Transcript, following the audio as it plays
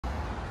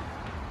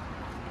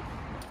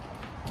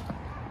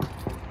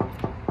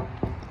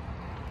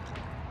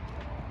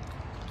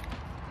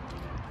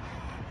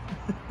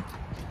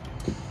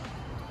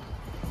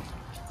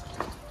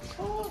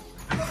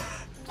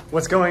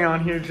What's going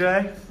on here,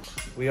 Jay?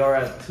 We are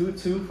at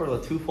 2-2 for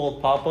the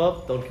Twofold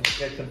pop-up. Don't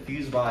get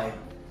confused by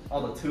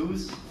all the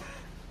twos.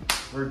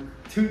 We're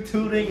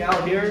two-tooting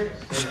out here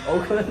in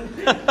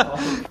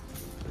Oakland.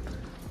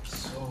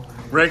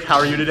 Rick, how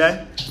are you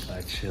today?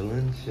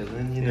 Chilling,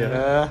 you know.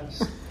 Yeah.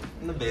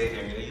 In the Bay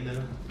Area, you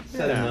know.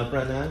 Setting up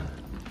right now.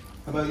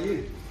 How about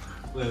you?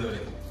 Wait.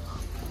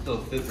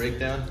 Little fit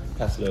breakdown.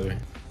 Pass it over.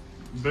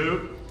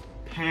 Boot,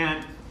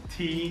 pant,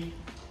 tee,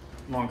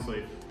 long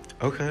sleeve.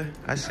 Okay,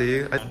 I see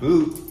you.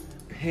 Boot,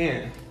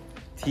 pant,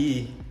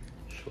 tee,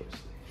 short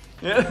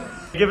sleeve. Yeah.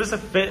 Give us a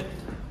fit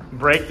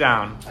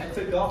breakdown. I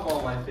took off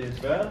all my fits,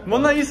 bro.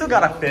 Well, no, you still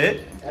got a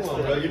fit. Come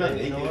on, bro. You're not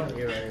naked.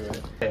 You're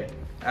right. Okay.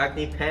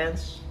 Acne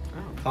pants,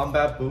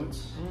 combat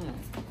boots,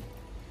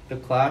 the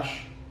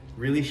Clash,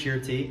 really sheer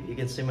tee. You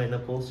can see my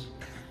nipples.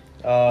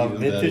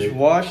 Vintage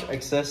wash,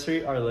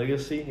 accessory, our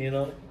legacy, you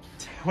know.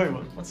 Wait,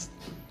 what's...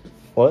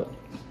 What?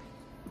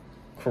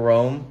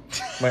 Chrome.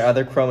 My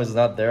other Chrome is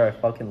not there. I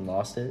fucking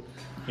lost it.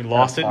 You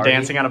lost it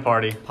dancing at a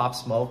party. Pop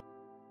Smoke.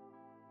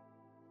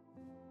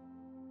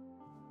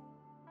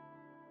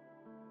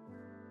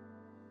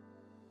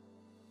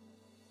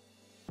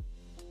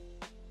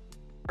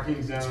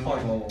 Parking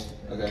zone.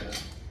 Okay.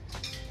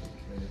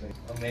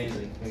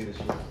 Amazing. Look at this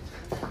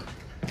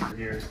shit.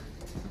 Here.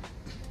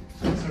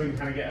 So we can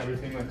kind of get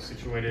everything like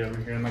situated over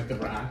here in like the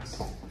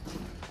racks.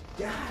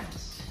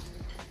 Yes.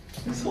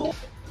 This whole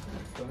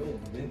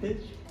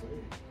vintage.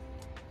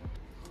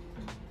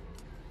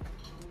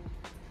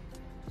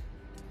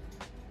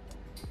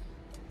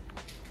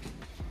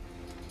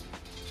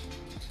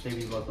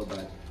 JB's about to go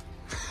back.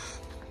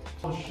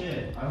 Oh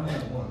shit! I only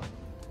have one.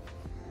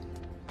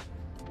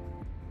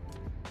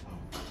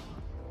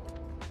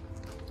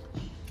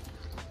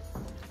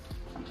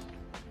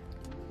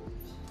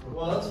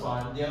 Well, that's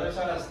fine. The other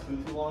side has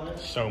tutu on it.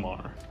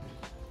 Somar.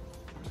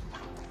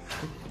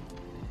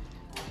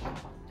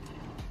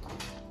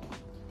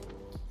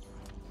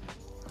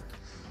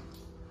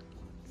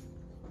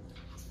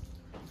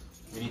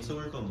 We need to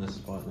work on this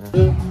spot now.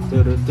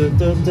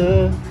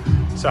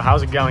 So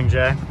how's it going,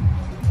 Jay?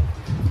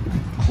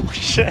 Oh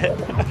shit!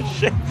 Oh,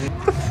 shit!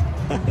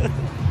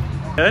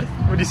 Good?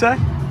 What'd you say?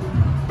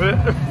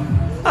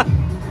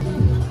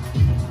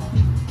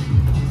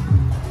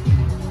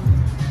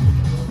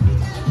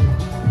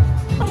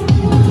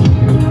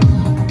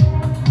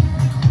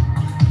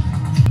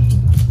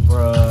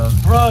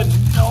 Bruh,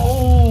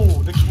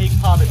 no! The cake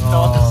pop, it fell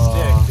off the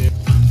stick,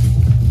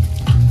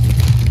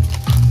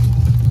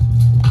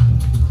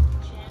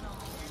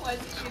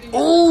 dude.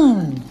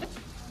 Ooh!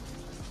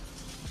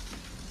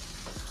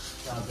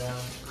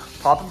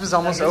 Pop-up is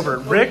almost over.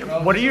 Rick,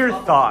 what are your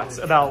thoughts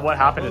about what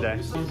happened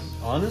today?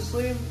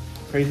 Honestly,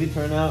 crazy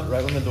turnout.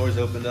 Right when the doors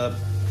opened up,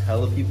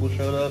 hella people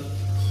showed up.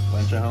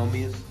 Bunch of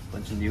homies,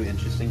 bunch of new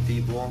interesting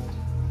people.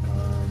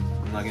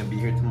 I'm not gonna be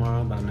here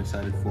tomorrow, but I'm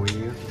excited for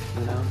you,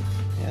 you know?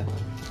 Yeah.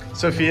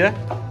 Sophia?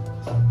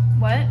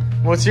 What?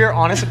 What's your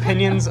honest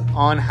opinions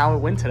on how it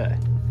went today?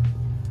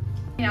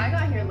 Yeah, I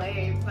got here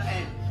late, but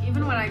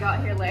even when I got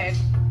here late,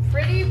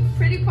 pretty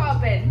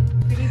poppin'.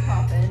 Pretty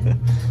poppin'.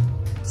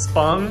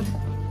 Spung?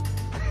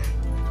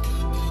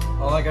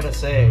 All I gotta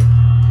say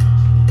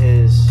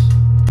is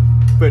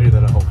pretty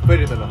than a hoe,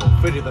 pretty than a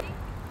hoe, pretty than.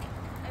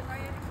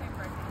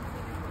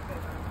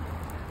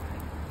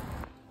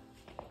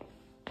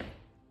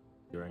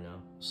 Right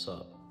now,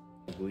 sup?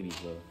 Guides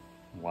though.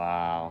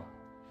 Wow.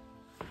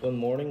 Good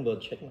morning,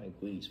 but check my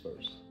guides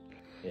first.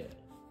 Yeah.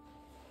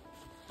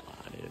 Wow,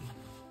 dude.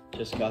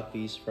 Just got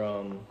these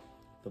from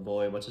the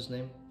boy. What's his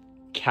name?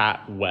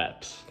 Cat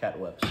Weps. Cat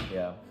Weps.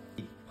 Yeah.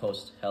 He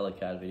posts hella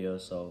cat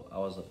videos, so I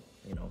was,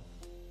 you know.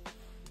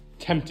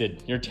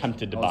 Tempted. You're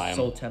tempted to buy them.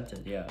 So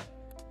tempted, yeah.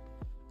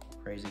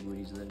 Crazy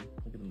guides then.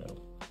 Look at the middle.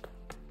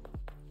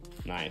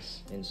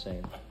 Nice.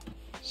 Insane.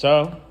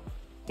 So,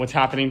 what's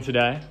happening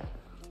today?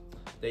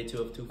 Day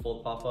 2 of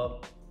Twofold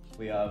pop-up.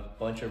 We have a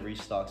bunch of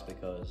restocks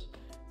because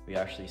we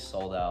actually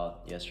sold out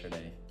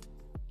yesterday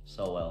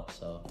so well.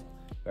 So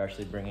we're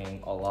actually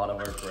bringing a lot of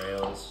our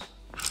grails.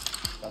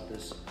 Got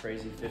this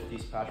crazy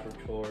 50s patchwork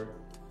chore.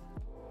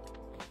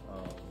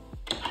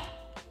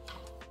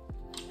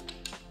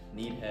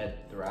 Needhead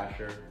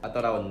Thrasher. I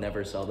thought I would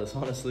never sell this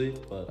honestly,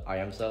 but I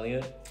am selling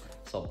it.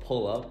 So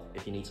pull up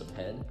if you need some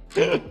head.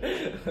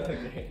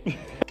 Okay.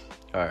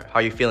 All right, how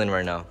are you feeling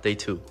right now? Day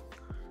 2.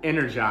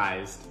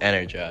 Energized.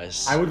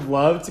 Energized. I would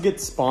love to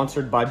get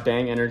sponsored by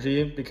Bang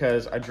Energy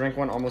because I drink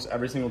one almost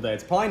every single day.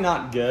 It's probably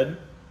not good.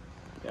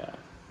 Yeah.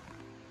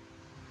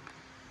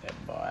 Yeah,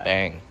 boy.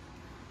 Bang.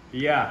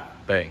 Yeah.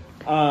 Bang.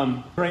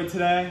 Great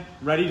today.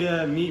 Ready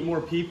to meet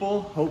more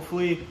people.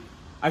 Hopefully,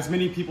 as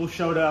many people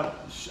show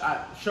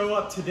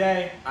up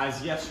today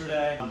as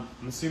yesterday. I'm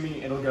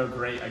assuming it'll go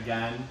great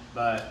again.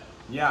 But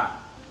yeah.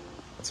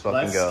 Let's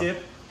fucking go.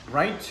 Skip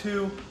right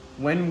to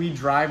when we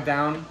drive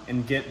down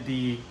and get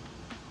the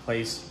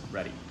place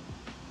ready.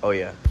 Oh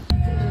yeah.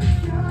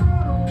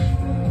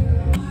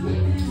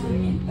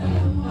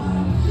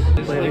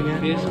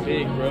 This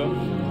big, bro.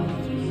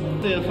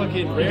 The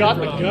fucking rare Got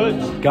drop. the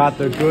goods. Got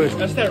the goods.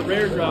 That's that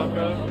rare drop,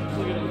 bro.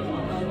 Look at it.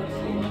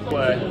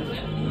 Way.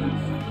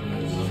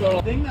 So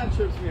the thing that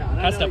trips me out. Can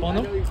I step on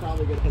them? I know you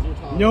probably get because you're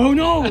tall. No,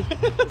 no.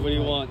 What do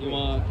you want? You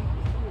want?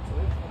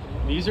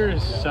 These are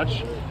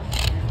such.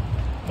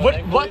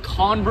 What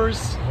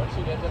Converse? Once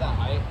you get to that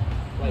height.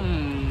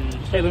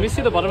 Hey, let me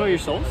see the bottom of your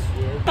soles.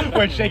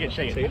 Wait, shake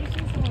it.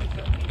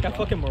 Got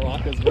fucking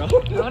maracas, bro. I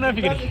don't know if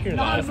you can hear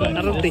that.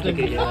 I don't think you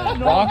can hear that.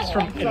 Rocks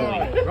from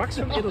Italy. Rocks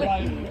from Italy.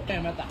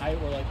 I'm at the height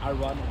where like I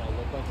run and I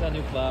look like that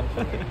new flap.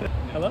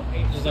 Hello?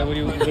 Just like, what do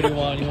you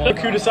want? You want? Look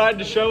who decided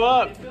to show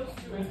up.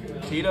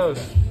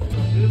 Tito's.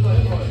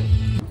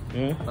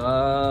 Yeah.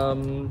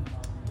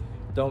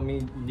 Don't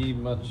need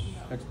much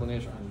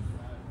explanation.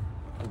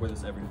 I wear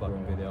this every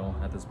fucking video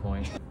at this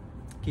point.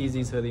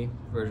 Keezy's hoodie,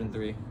 version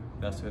 3.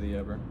 Best hoodie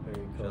ever.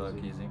 Very cool. Shout out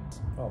Keezy.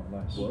 Oh,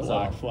 nice.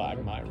 Black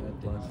flag, my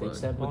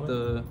With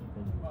the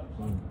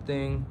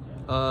thing,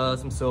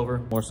 some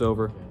silver, more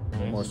silver,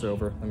 more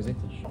silver. Let me see.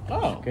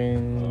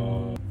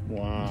 Oh.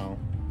 Wow.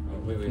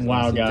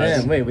 Wow, guys.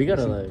 Damn, wait, we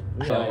gotta like.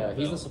 Yeah,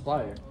 he's the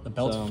supplier. The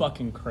belt's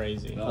fucking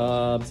crazy.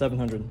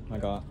 700. I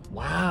got.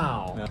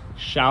 Wow. Yeah.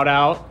 Shout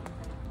out.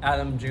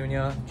 Adam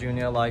Junior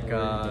like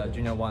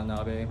Junior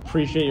Watanabe.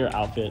 Appreciate your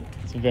outfit.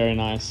 It's very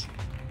nice.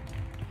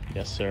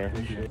 Yes, sir.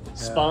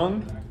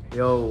 Spung.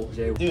 Yo,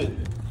 Jay.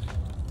 Dude,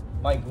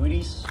 my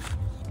goodies.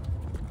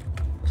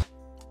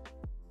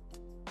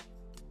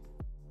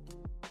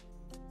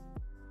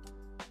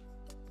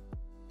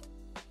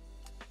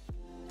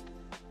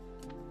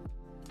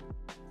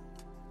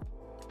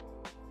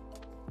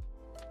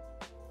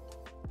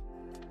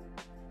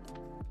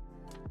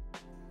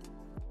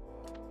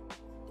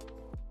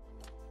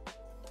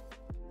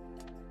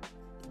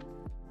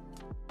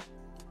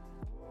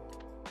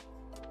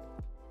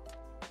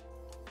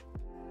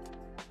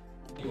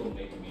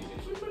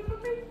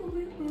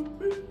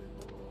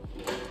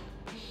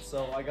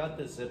 So I got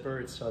this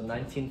zipper. It's a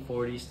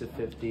 1940s to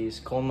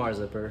 50s Colmar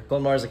zipper.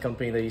 Colmar is a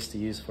company they used to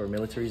use for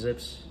military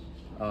zips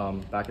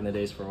back in the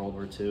days for World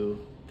War II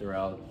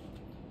throughout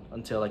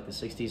until like the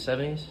 60s,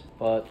 70s.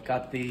 But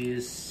got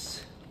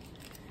these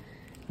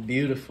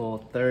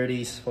beautiful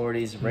 30s,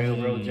 40s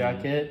railroad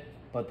jacket,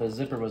 but the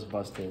zipper was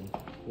busted,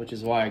 which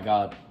is why I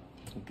got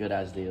a good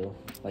ass deal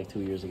like 2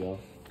 years ago.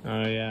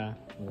 Oh yeah.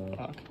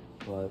 Fuck.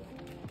 But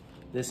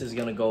this is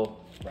gonna go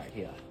right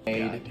here.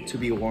 Made to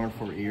be worn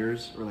for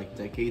years or like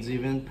decades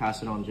even,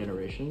 pass it on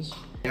generations.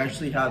 They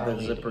actually have the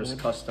zippers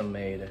custom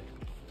made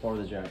for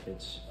the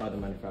jackets by the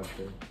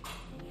manufacturer.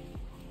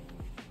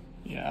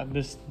 Yeah,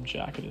 this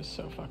jacket is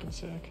so fucking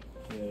sick.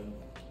 Yeah.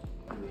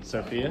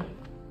 Sophia?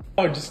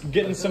 Oh, just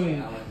getting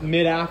some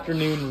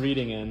mid-afternoon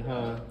reading in,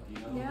 huh?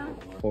 Yeah.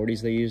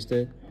 40s they used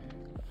it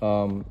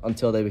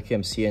until they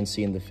became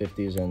CNC in the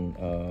 50s and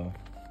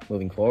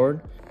moving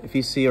forward. If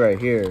you see right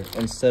here,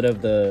 instead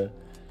of the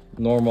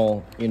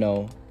normal, you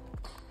know,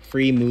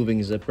 free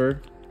moving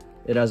zipper,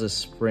 it has a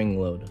spring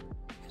load.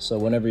 So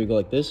whenever you go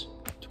like this,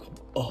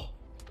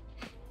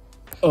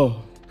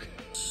 oh,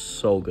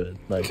 so good.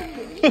 Like,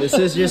 this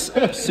is just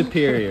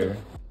superior.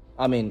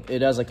 I mean,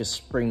 it has like a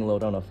spring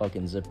load on a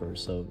fucking zipper,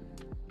 so,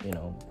 you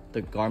know,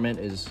 the garment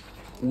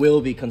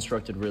will be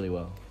constructed really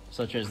well.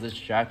 Such as this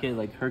jacket,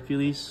 like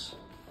Hercules,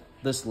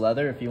 this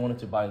leather, if you wanted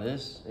to buy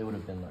this, it would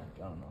have been like,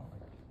 I don't know,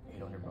 like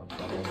 800 bucks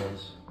back in the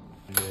days.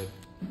 Good.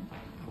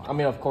 I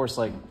mean, of course,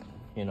 like,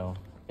 you know,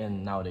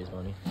 in nowadays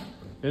money.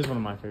 It is one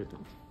of my favorite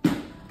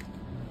things.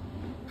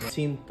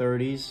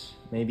 1930s,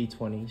 maybe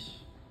 20s.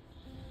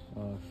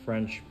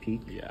 French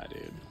peak. Yeah,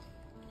 dude.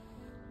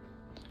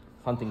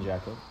 Hunting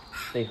jacket.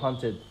 They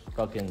hunted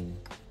fucking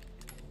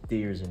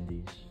deers in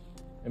these.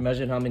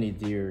 Imagine how many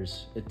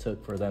deers it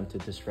took for them to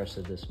distress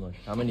it this much.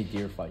 How many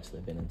deer fights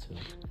they've been into.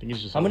 I think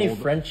it's just how many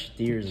French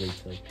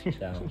deers they took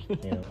down,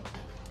 you know.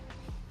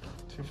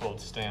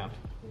 Twofold stamp.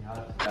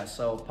 Yeah,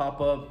 so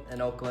pop-up in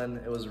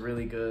Oakland, it was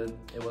really good.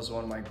 It was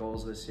one of my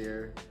goals this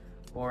year,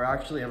 or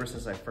actually ever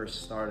since I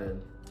first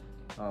started,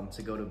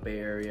 to go to Bay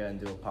Area and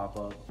do a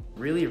pop-up.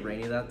 Really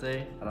rainy that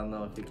day. I don't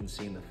know if you can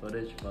see in the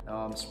footage,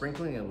 but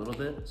sprinkling a little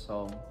bit,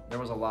 so there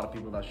was a lot of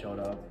people that showed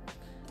up.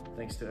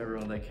 Thanks to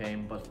everyone that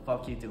came, but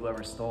fuck you to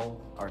whoever stole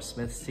our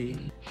Smith's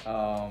tea.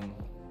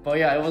 But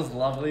yeah, it was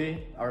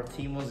lovely. Our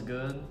team was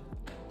good.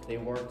 They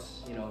worked,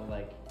 you know,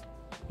 like,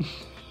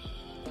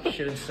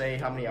 shouldn't say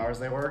how many hours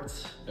they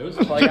worked. It was,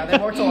 but yeah, they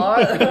worked a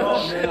lot.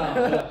 Oh,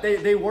 yeah.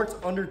 They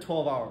worked under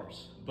 12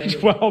 hours.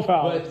 12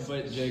 hours.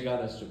 But Jay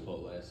got us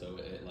Chipotle, so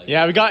it like.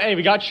 Yeah, we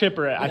got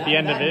Chipper at the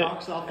end of it.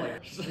 Knocks off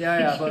like,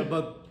 yeah,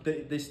 but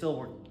they still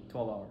worked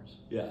 12 hours.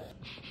 Yeah.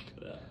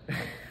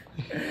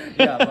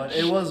 Yeah, but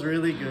it was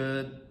really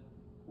good.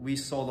 We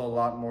sold a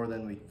lot more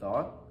than we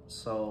thought.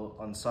 So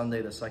on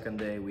Sunday, the second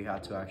day, we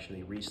had to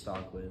actually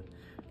restock with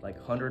like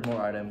 100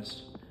 more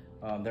items.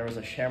 There was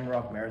a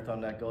Shamrock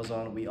Marathon that goes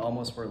on. We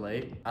almost were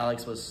late.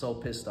 Alex was so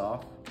pissed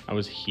off. I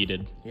was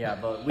heated. Yeah,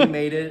 but we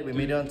made it. We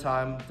made it on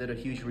time, did a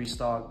huge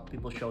restock.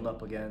 People showed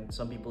up again.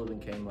 Some people even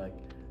came like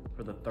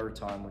for the third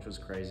time, which was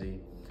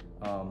crazy.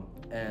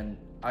 And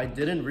I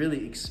didn't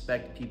really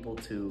expect people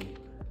to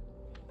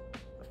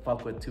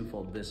fuck with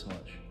Twofold this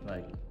much,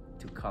 like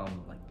to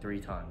come like 3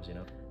 times, you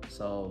know?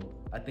 So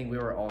I think we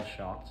were all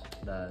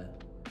shocked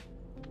that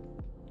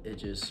it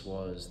just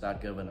was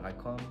that good of an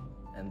icon.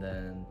 And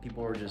then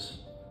people were just,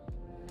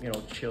 you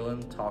know,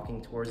 chilling,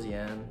 talking towards the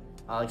end.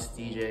 Alex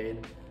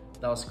DJ'd.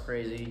 That was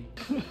crazy.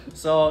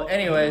 So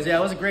anyways, yeah,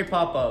 it was a great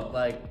pop-up.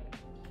 Like,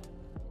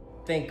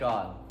 thank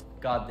God.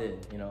 God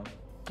did, you know?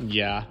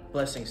 Yeah.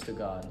 Blessings to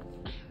God.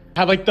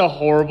 Had like the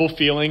horrible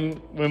feeling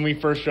when we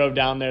first drove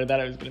down there that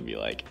it was gonna be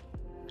like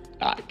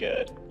not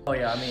good. Oh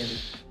yeah, I mean,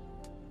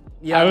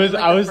 yeah, I was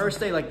the first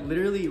day, like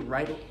literally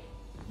right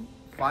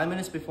 5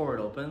 minutes before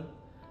it opened.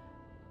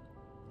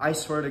 I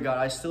swear to God,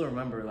 I still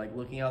remember like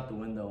looking out the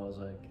window. I was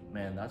like,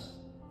 man, that's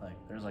like,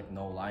 there's like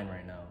no line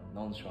right now.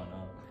 No one's showing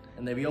up.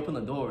 And then we opened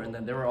the door, and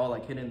then they were all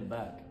like hidden in the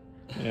back.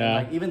 Yeah.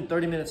 And, like even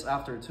 30 minutes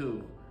after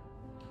too,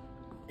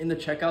 in the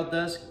checkout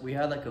desk, we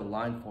had like a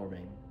line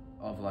forming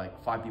of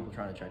like 5 people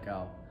trying to check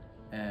out.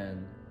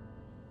 And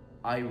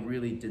I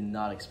really did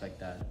not expect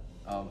that.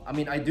 I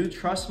mean, I do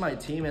trust my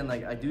team and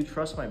like I do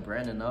trust my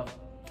brand enough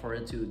for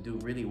it to do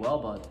really well,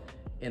 but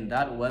in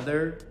that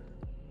weather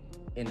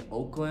in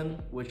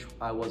Oakland, which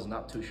I was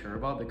not too sure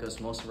about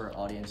because most of our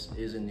audience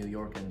is in New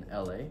York and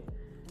LA.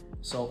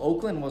 So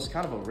Oakland was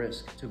kind of a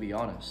risk, to be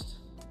honest.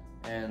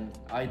 And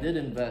I did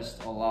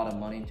invest a lot of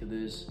money into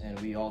this, and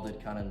we all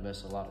did kind of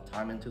invest a lot of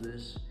time into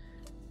this.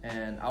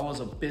 And I was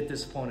a bit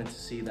disappointed to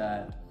see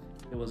that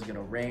it was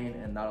gonna rain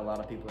and not a lot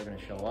of people are gonna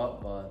show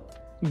up, but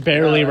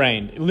barely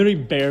rained. It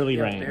literally barely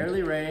rained.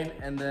 Barely rained,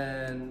 and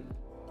then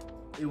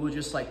it was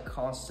just like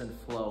constant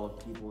flow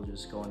of people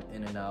just going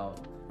in and out,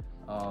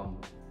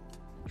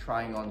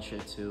 trying on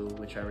shit too,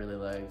 which I really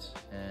liked.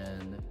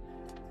 And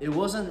it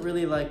wasn't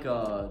really like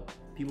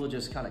people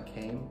just kind of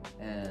came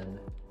and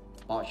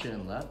bought shit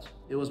and left.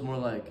 It was more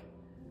like,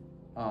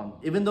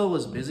 even though it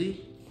was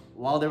busy,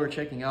 while they were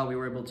checking out, we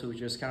were able to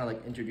just kind of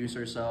like introduce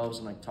ourselves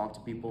and like talk to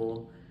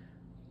people,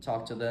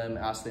 talk to them,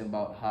 ask them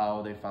about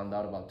how they found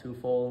out about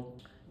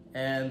Twofold.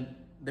 And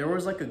there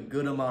was like a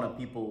good amount of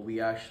people we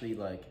actually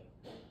like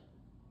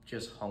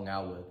just hung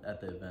out with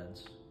at the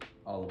events,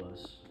 all of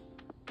us.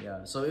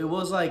 Yeah, so it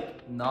was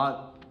like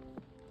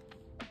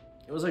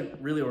it was like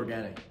really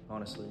organic,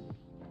 honestly.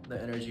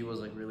 The energy was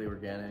like really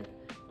organic.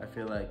 I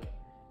feel like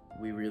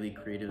we really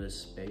created a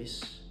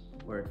space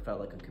where it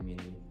felt like a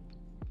community.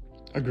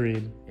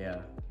 Agreed.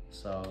 Yeah,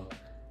 so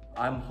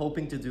I'm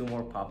hoping to do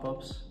more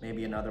pop-ups,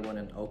 maybe another one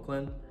in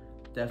Oakland,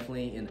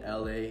 definitely in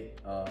LA,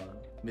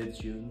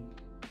 mid-June.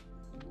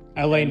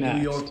 LA and next.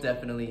 New York,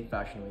 definitely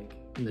Fashion Week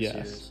this year,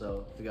 Yes.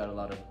 so we got a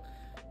lot of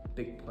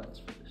big plans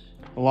for this.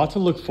 A lot to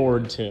look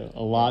forward to.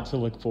 A lot to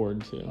look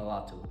forward to. A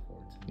lot to look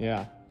forward to.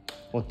 Yeah.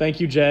 Well, thank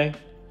you, Jay,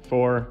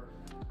 for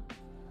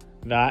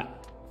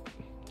that.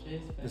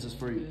 This is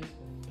for you.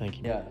 Thank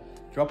you. Yeah,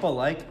 drop a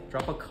like,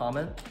 drop a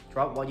comment,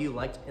 drop what you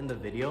liked in the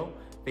video.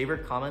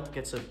 Favorite comment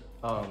gets a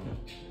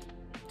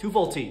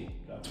Twofold tee.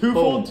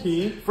 Twofold Boom.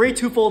 tee. Free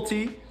Twofold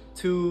tee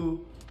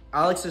to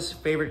Alex's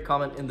favorite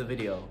comment in the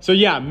video. So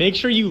yeah, make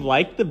sure you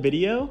like the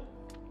video,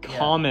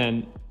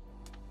 comment,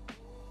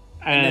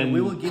 and then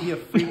we will give you a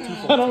free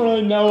Twofold I don't tee.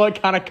 really know what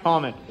kind of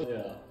comment.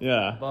 Yeah.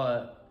 Yeah.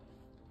 But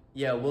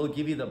yeah, we'll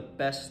give you the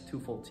best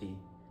Twofold tee.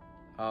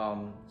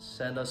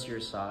 Send us your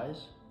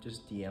size,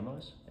 just DM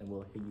us, and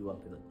we'll hit you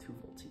up with a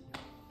Twofold tee.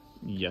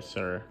 Yes,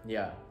 sir.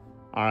 Yeah.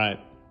 All right.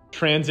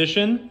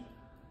 Transition.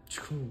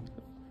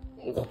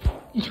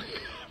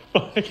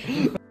 Fuck.